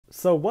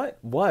So what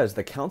was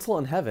the council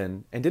in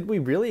heaven, and did we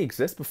really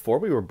exist before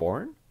we were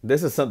born?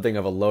 This is something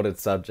of a loaded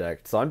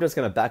subject, so I'm just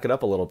going to back it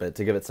up a little bit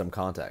to give it some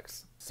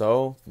context.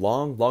 So,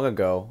 long, long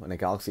ago, in a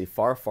galaxy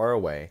far, far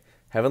away,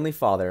 Heavenly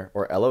Father,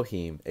 or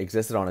Elohim,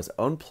 existed on his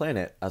own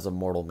planet as a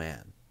mortal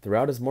man.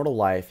 Throughout his mortal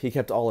life, he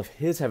kept all of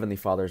his Heavenly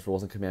Father's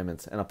rules and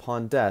commandments, and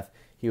upon death,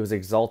 he was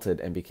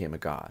exalted and became a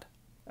god.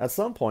 At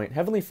some point,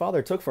 Heavenly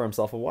Father took for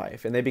himself a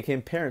wife, and they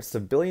became parents to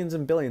billions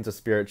and billions of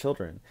spirit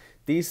children.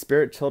 These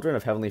spirit children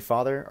of Heavenly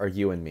Father are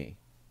you and me.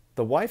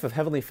 The wife of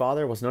Heavenly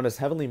Father was known as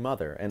Heavenly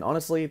Mother, and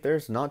honestly,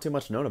 there's not too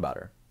much known about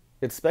her.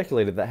 It's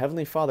speculated that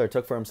Heavenly Father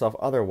took for himself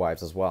other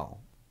wives as well.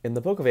 In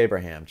the book of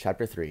Abraham,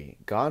 chapter 3,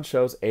 God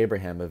shows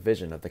Abraham a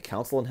vision of the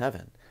council in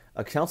heaven,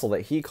 a council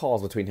that he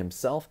calls between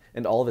himself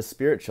and all of his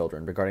spirit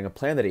children regarding a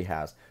plan that he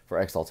has for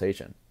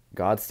exaltation.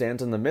 God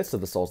stands in the midst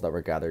of the souls that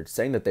were gathered,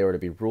 saying that they were to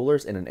be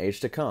rulers in an age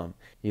to come.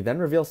 He then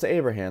reveals to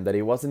Abraham that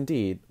he was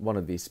indeed one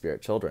of these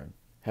spirit children.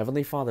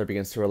 Heavenly Father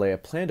begins to relay a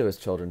plan to his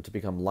children to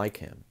become like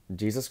him.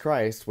 Jesus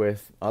Christ,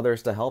 with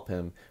others to help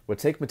him, would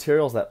take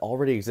materials that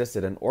already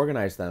existed and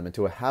organize them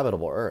into a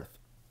habitable earth.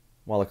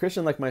 While a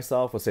Christian like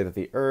myself would say that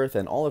the earth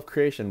and all of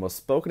creation was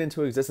spoken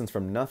into existence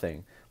from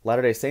nothing,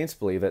 Latter-day Saints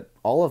believe that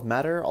all of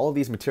matter, all of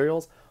these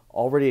materials,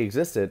 already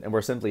existed and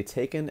were simply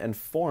taken and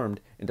formed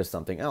into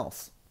something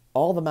else.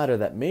 All the matter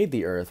that made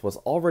the Earth was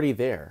already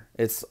there.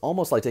 It's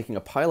almost like taking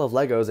a pile of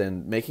Legos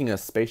and making a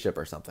spaceship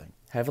or something.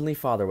 Heavenly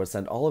Father would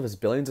send all of his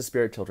billions of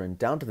spirit children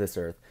down to this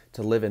earth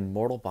to live in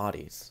mortal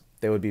bodies.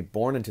 They would be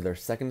born into their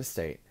second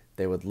estate.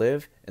 They would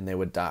live and they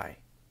would die.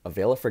 A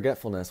veil of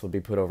forgetfulness would be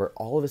put over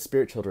all of his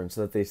spirit children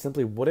so that they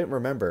simply wouldn't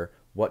remember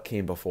what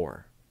came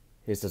before.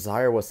 His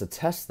desire was to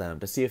test them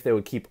to see if they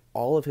would keep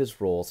all of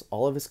his rules,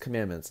 all of his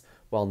commandments,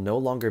 while no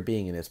longer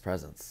being in his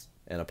presence.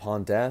 And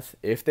upon death,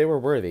 if they were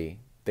worthy,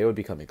 they would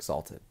become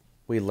exalted.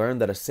 We learned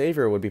that a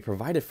Savior would be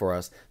provided for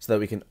us so that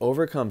we can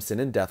overcome sin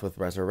and death with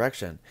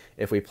resurrection.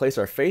 If we place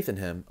our faith in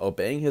him,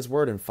 obeying his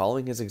word and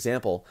following his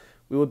example,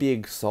 we will be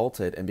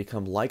exalted and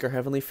become like our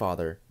Heavenly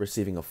Father,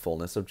 receiving a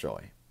fullness of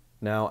joy.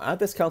 Now, at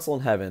this council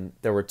in heaven,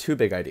 there were two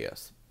big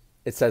ideas.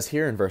 It says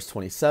here in verse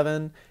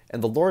 27,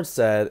 "And the Lord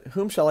said,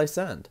 Whom shall I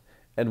send?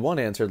 And one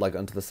answered like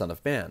unto the Son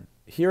of Man,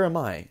 Here am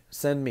I,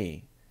 send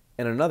me.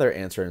 And another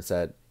answered and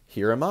said,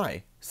 Here am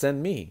I,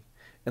 send me.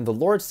 And the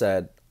Lord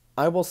said,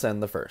 I will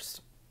send the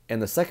first.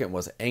 And the second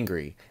was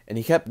angry, and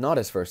he kept not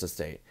his first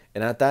estate.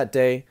 And at that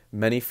day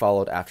many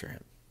followed after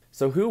him."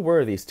 So who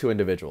were these two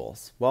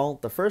individuals? Well,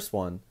 the first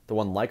one, the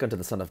one like unto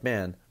the Son of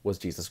Man, was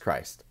Jesus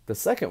Christ. The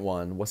second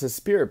one was his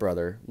spirit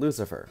brother,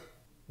 Lucifer.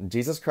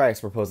 Jesus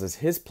Christ proposes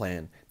his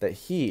plan that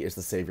he is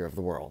the Savior of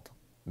the world.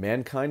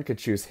 Mankind could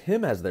choose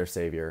him as their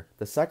Savior,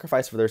 the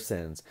sacrifice for their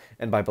sins,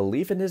 and by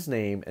belief in his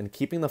name and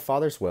keeping the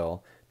Father's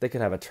will, they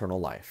could have eternal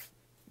life.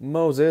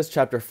 Moses,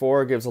 chapter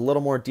 4, gives a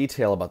little more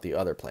detail about the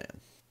other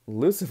plan.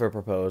 Lucifer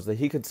proposed that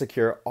he could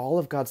secure all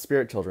of God's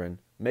spirit children,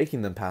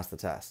 making them pass the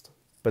test.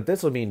 But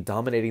this would mean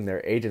dominating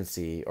their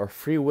agency or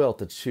free will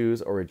to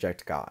choose or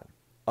reject God.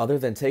 Other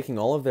than taking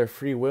all of their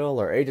free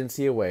will or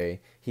agency away,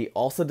 he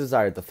also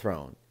desired the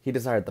throne. He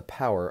desired the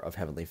power of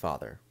Heavenly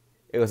Father.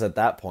 It was at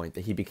that point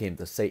that he became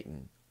the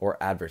Satan, or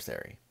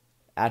adversary.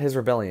 At his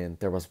rebellion,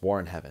 there was war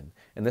in heaven,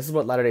 and this is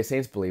what Latter-day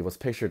Saints believe was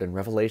pictured in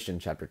Revelation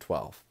chapter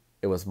 12.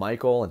 It was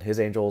Michael and his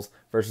angels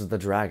versus the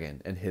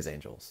dragon and his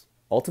angels.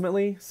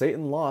 Ultimately,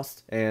 Satan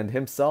lost, and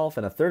himself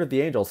and a third of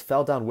the angels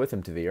fell down with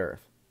him to the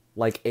earth.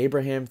 Like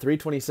Abraham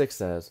 3:26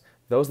 says,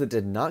 those that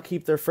did not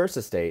keep their first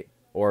estate,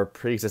 or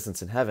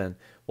pre-existence in heaven,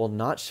 will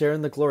not share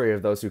in the glory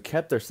of those who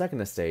kept their second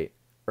estate,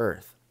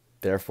 earth.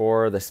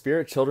 Therefore, the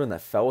spirit children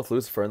that fell with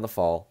Lucifer in the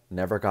fall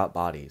never got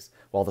bodies,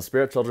 while the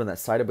spirit children that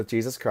sided with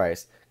Jesus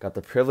Christ got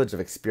the privilege of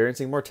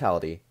experiencing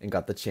mortality and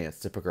got the chance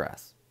to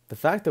progress. The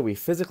fact that we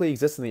physically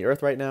exist in the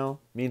earth right now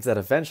means that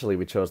eventually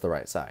we chose the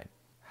right side.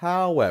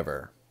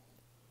 However,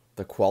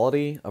 the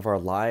quality of our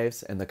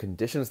lives and the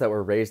conditions that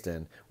we're raised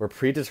in were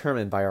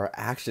predetermined by our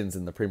actions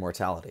in the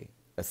premortality.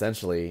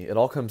 Essentially, it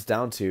all comes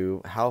down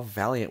to how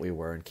valiant we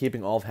were in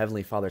keeping all of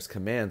Heavenly Father's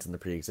commands in the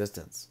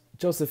pre-existence.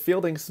 Joseph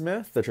Fielding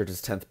Smith, the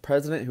church's 10th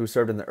president who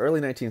served in the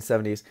early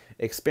 1970s,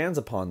 expands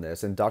upon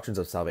this in Doctrines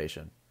of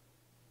Salvation.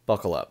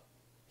 Buckle up.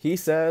 He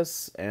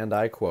says, and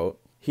I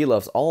quote, "He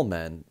loves all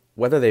men,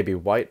 whether they be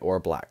white or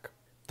black.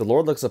 The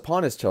Lord looks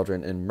upon his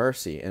children in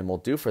mercy and will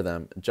do for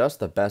them just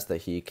the best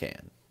that he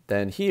can."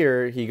 Then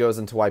here he goes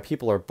into why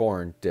people are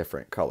born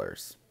different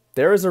colors.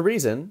 There is a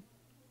reason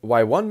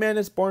why one man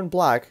is born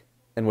black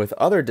and with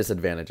other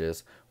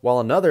disadvantages, while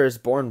another is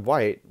born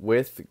white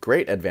with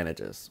great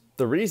advantages.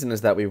 The reason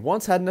is that we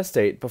once had an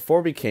estate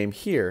before we came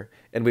here,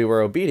 and we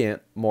were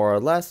obedient, more or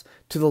less,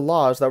 to the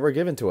laws that were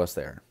given to us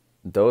there.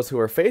 Those who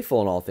were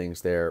faithful in all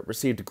things there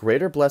received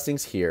greater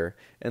blessings here,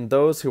 and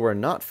those who were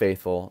not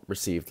faithful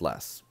received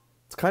less.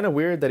 It's kind of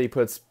weird that he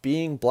puts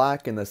being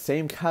black in the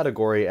same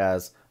category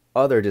as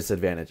other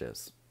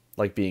disadvantages,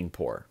 like being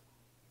poor.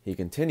 He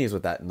continues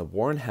with that in the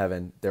war in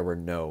heaven, there were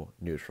no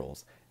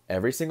neutrals.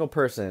 Every single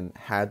person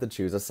had to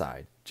choose a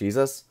side,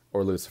 Jesus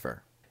or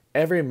Lucifer.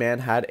 Every man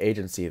had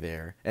agency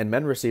there, and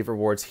men receive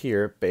rewards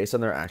here based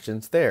on their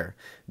actions there,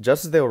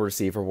 just as they will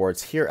receive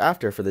rewards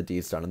hereafter for the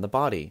deeds done in the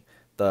body.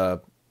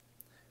 The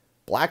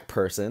black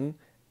person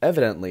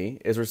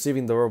evidently is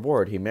receiving the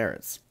reward he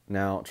merits.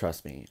 Now,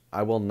 trust me,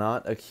 I will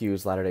not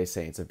accuse Latter-day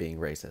Saints of being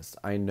racist.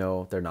 I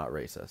know they're not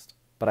racist.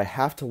 But I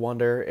have to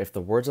wonder if the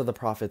words of the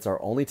prophets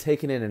are only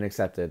taken in and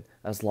accepted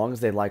as long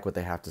as they like what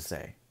they have to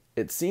say.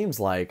 It seems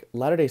like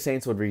Latter-day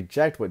Saints would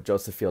reject what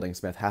Joseph Fielding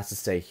Smith has to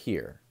say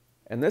here.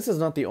 And this is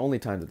not the only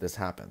time that this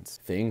happens.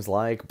 Things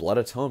like blood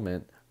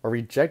atonement are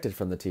rejected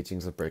from the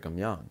teachings of Brigham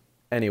Young.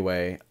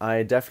 Anyway,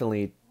 I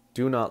definitely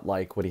do not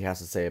like what he has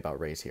to say about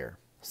race here.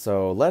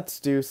 So let's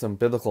do some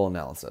biblical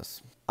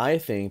analysis. I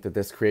think that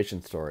this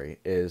creation story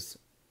is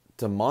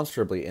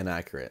demonstrably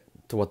inaccurate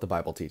to what the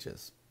Bible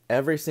teaches.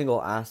 Every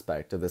single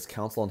aspect of this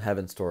council in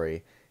heaven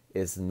story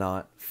is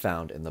not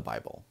found in the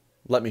Bible.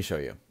 Let me show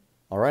you.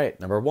 All right,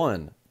 number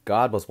 1,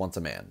 God was once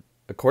a man.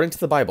 According to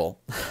the Bible,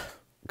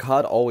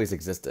 God always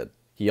existed.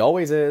 He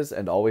always is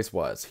and always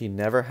was. He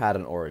never had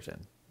an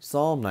origin.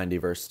 Psalm 90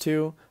 verse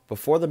 2,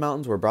 before the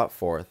mountains were brought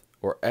forth,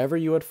 or ever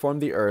you had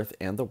formed the earth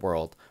and the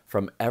world,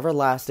 from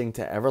everlasting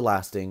to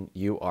everlasting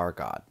you are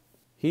God.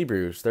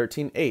 Hebrews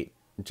 13:8,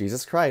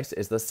 Jesus Christ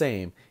is the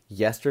same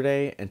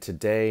yesterday and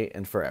today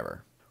and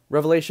forever.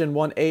 Revelation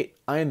 1:8,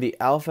 I am the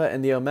Alpha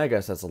and the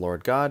Omega, says the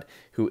Lord God,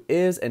 who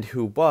is and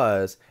who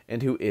was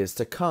and who is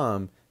to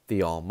come,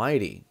 the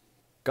Almighty.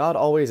 God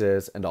always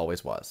is and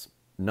always was.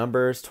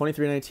 Numbers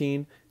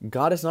 23:19,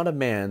 God is not a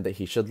man that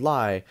he should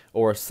lie,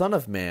 or a son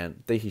of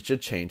man that he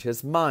should change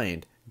his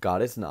mind.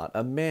 God is not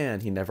a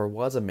man, he never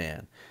was a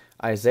man.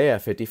 Isaiah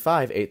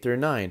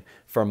 55:8-9,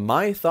 for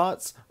my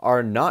thoughts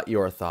are not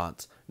your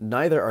thoughts,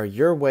 neither are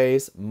your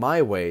ways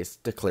my ways,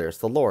 declares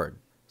the Lord.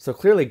 So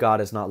clearly God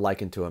is not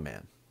likened to a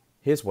man.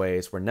 His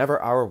ways were never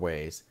our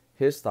ways,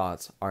 his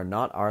thoughts are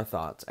not our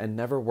thoughts, and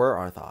never were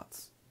our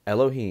thoughts.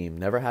 Elohim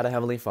never had a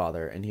heavenly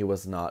father, and he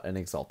was not an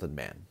exalted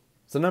man.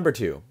 So number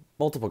 2,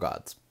 multiple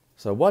gods.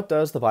 So what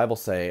does the Bible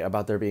say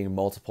about there being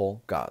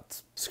multiple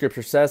gods?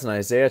 Scripture says in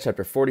Isaiah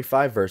chapter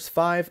 45 verse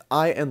 5,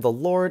 I am the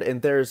Lord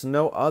and there is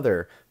no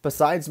other.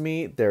 Besides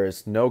me there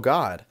is no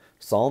God.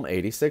 Psalm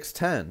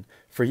 86:10,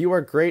 for you are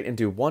great and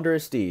do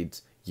wondrous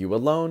deeds. You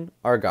alone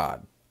are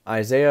God.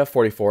 Isaiah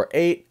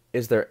 44:8,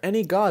 is there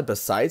any God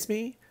besides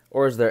me?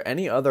 Or is there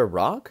any other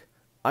rock?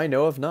 I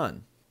know of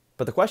none.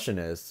 But the question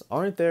is,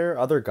 aren't there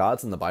other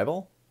gods in the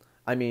Bible?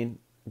 I mean,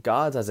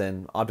 gods as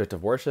in object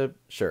of worship,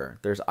 sure.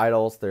 There's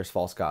idols, there's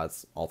false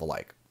gods, all the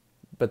like.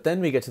 But then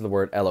we get to the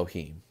word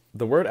Elohim.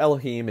 The word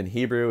Elohim in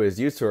Hebrew is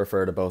used to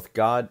refer to both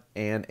God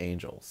and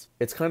angels.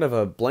 It's kind of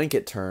a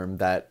blanket term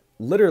that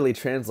literally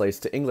translates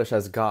to English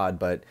as God,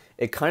 but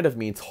it kind of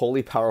means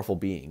holy, powerful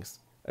beings.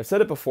 I've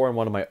said it before in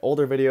one of my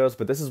older videos,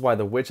 but this is why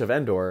the witch of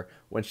Endor,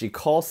 when she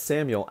calls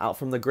Samuel out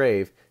from the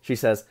grave, she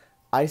says,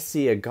 I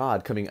see a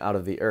God coming out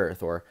of the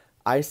earth, or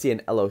I see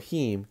an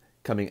Elohim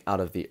coming out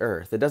of the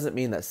earth. It doesn't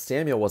mean that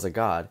Samuel was a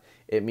god.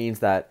 It means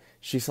that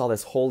she saw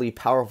this holy,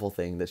 powerful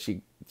thing that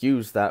she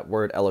used that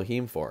word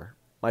Elohim for.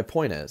 My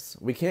point is,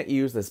 we can't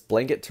use this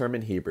blanket term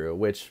in Hebrew,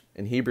 which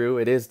in Hebrew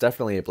it is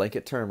definitely a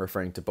blanket term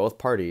referring to both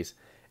parties,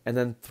 and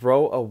then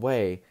throw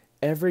away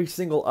every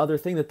single other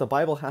thing that the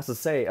Bible has to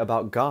say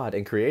about God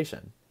and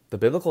creation. The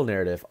biblical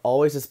narrative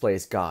always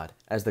displays God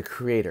as the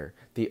creator,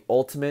 the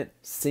ultimate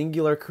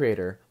singular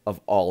creator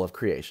of all of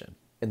creation.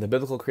 In the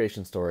biblical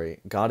creation story,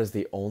 God is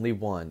the only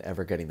one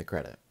ever getting the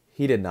credit.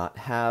 He did not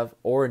have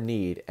or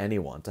need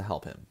anyone to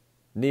help him.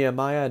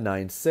 Nehemiah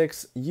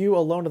 9:6, you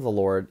alone are the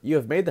Lord, you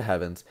have made the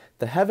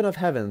heaven of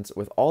heavens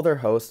with all their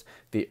hosts,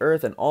 the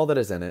earth and all that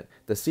is in it,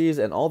 the seas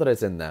and all that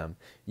is in them.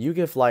 You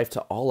give life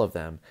to all of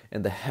them,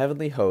 and the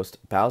heavenly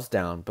host bows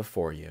down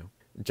before you.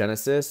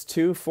 Genesis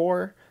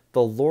 2:4,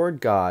 the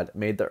Lord God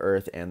made the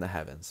earth and the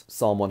heavens.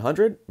 Psalm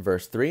 100,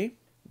 verse 3,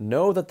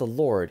 know that the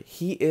Lord,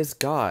 he is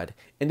God,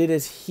 and it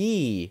is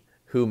he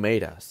who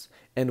made us,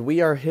 and we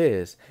are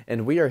his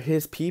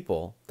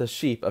people, the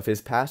sheep of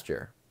his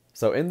pasture.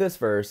 So in this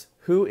verse,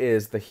 who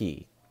is the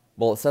he?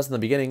 Well, it says in the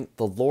beginning,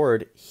 the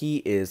Lord, he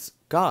is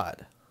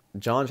God.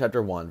 John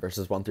chapter 1,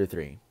 verses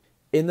 1-3.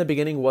 In the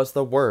beginning was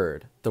the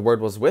Word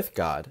was with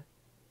God,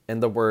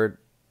 and the Word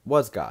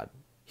was God.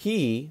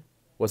 He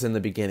was in the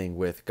beginning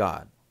with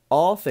God.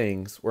 All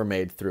things were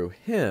made through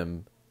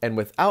him, and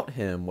without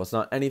him was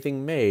not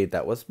anything made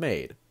that was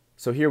made.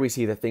 So here we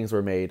see that things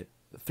were made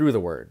through the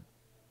Word,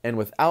 and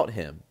without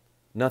him,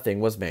 nothing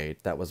was made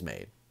that was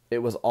made. It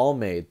was all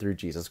made through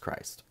Jesus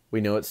Christ. We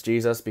know it's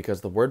Jesus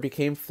because the Word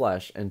became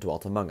flesh and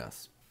dwelt among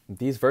us.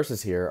 These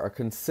verses here are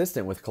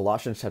consistent with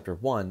Colossians chapter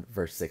 1,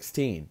 verse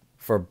 16.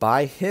 For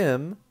by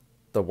him,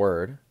 the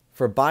Word,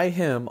 for by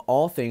him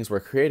all things were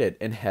created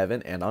in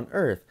heaven and on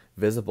earth,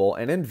 visible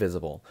and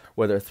invisible,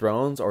 whether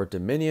thrones or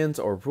dominions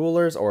or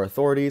rulers or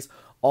authorities,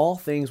 all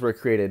things were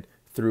created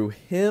through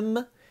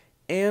him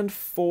and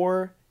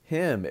for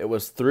him. It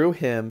was through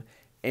him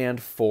and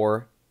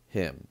for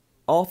him.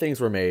 All things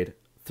were made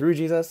through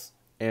Jesus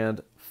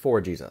and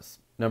for Jesus.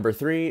 Number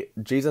 3,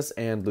 Jesus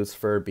and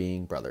Lucifer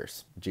being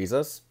brothers.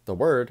 Jesus, the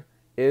Word,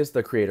 is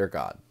the Creator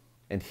God.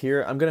 And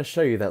here I'm going to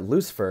show you that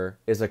Lucifer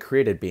is a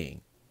created being.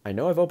 I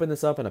know I've opened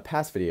this up in a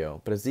past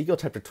video, but Ezekiel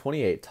chapter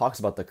 28 talks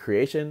about the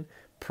creation,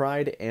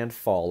 pride, and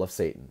fall of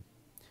Satan.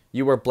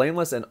 You were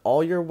blameless in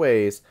all your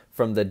ways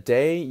from the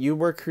day you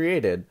were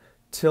created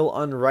till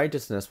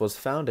unrighteousness was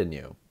found in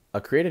you.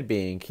 A created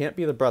being can't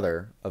be the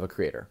brother of a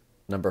creator.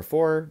 Number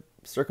 4,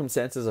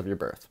 circumstances of your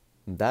birth.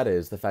 That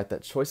is the fact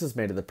that choices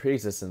made in the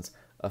pre-existence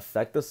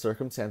affect the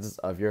circumstances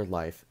of your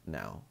life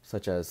now,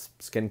 such as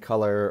skin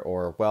color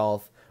or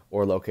wealth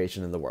or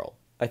location in the world.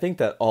 I think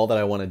that all that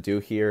I want to do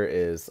here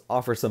is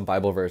offer some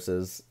Bible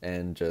verses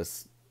and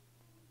just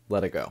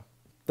let it go.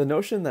 The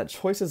notion that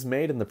choices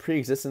made in the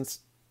pre-existence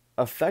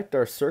affect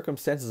our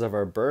circumstances of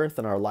our birth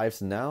and our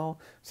lives now,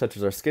 such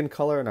as our skin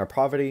color and our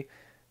poverty,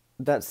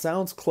 that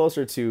sounds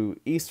closer to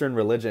Eastern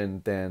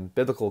religion than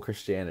biblical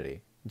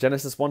Christianity.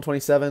 Genesis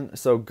 1:27,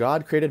 so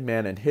God created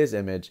man in his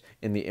image.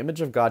 In the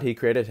image of God he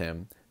created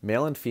him.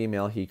 Male and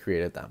female he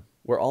created them.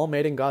 We're all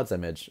made in God's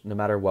image, no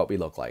matter what we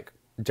look like.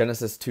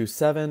 Genesis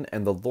 2:7,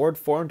 and the Lord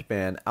formed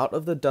man out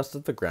of the dust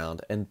of the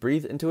ground and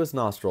breathed into his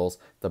nostrils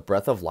the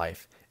breath of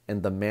life,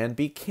 and the man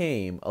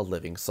became a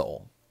living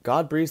soul.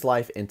 God breathes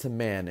life into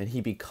man, and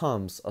he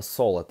becomes a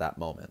soul at that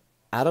moment.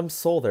 Adam's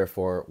soul,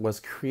 therefore, was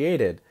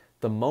created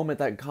the moment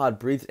that God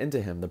breathed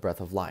into him the breath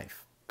of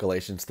life.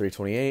 Galatians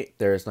 3:28,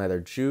 there is neither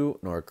Jew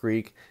nor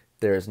Greek,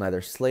 there is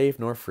neither slave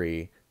nor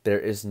free, there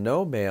is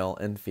no male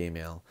and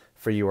female,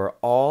 for you are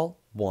all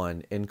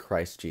one in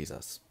Christ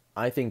Jesus.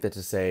 I think that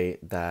to say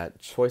that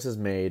choices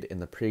made in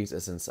the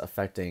pre-existence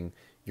affecting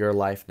your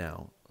life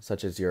now,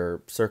 such as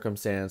your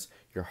circumstance,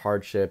 your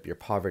hardship, your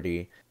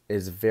poverty,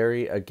 is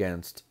very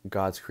against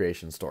God's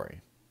creation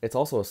story. It's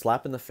also a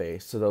slap in the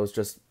face to those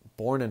just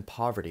born in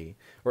poverty,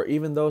 or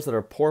even those that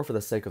are poor for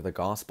the sake of the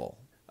gospel.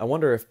 I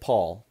wonder if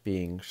Paul,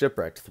 being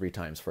shipwrecked 3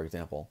 times, for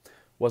example,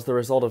 was the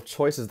result of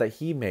choices that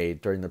he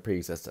made during the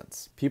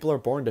pre-existence. People are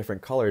born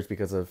different colors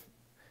because of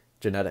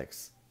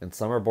genetics, and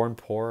some are born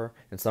poor,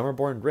 and some are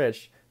born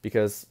rich,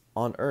 because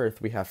on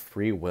earth we have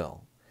free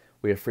will.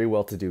 We have free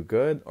will to do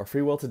good or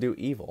free will to do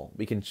evil.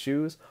 We can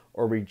choose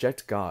or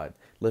reject God,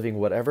 living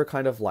whatever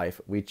kind of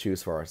life we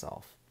choose for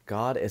ourselves.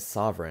 God is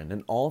sovereign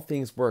and all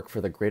things work for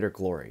the greater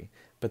glory,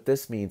 but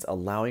this means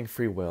allowing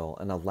free will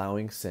and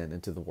allowing sin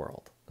into the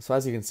world. So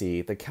as you can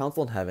see, the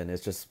council in heaven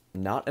is just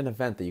not an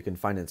event that you can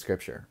find in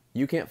scripture.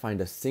 You can't find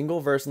a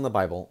single verse in the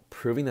Bible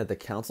proving that the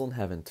council in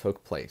heaven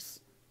took place.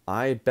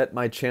 I bet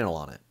my channel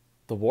on it.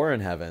 The war in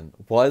heaven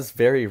was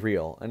very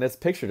real, and it's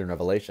pictured in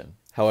Revelation.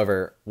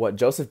 However, what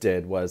Joseph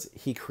did was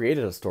he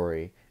created a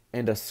story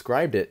and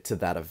ascribed it to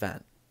that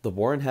event. The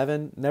war in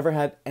heaven never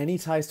had any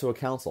ties to a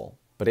council,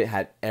 but it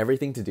had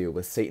everything to do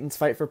with Satan's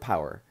fight for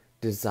power,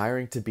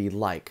 desiring to be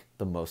like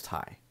the Most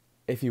High.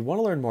 If you want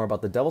to learn more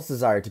about the devil's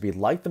desire to be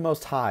like the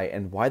Most High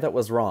and why that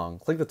was wrong,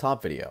 click the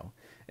top video.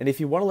 And if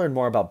you want to learn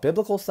more about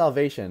biblical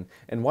salvation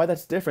and why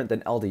that's different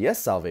than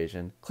LDS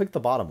salvation, click the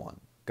bottom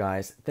one.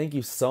 Guys, thank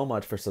you so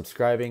much for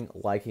subscribing,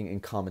 liking,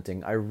 and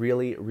commenting. I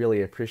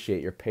really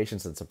appreciate your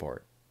patience and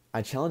support.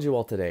 I challenge you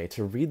all today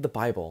to read the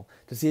Bible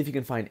to see if you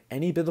can find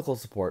any biblical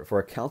support for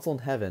a council in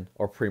heaven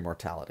or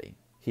premortality.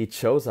 He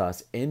chose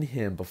us in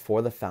him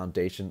before the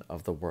foundation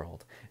of the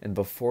world. And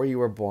before you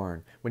were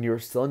born, when you were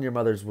still in your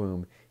mother's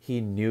womb, he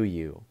knew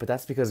you. But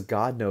that's because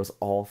God knows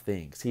all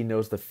things. He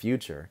knows the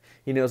future.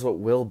 He knows what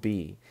will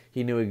be.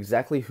 He knew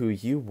exactly who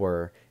you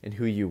were and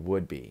who you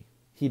would be.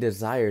 He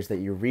desires that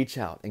you reach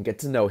out and get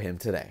to know him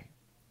today.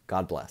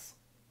 God bless.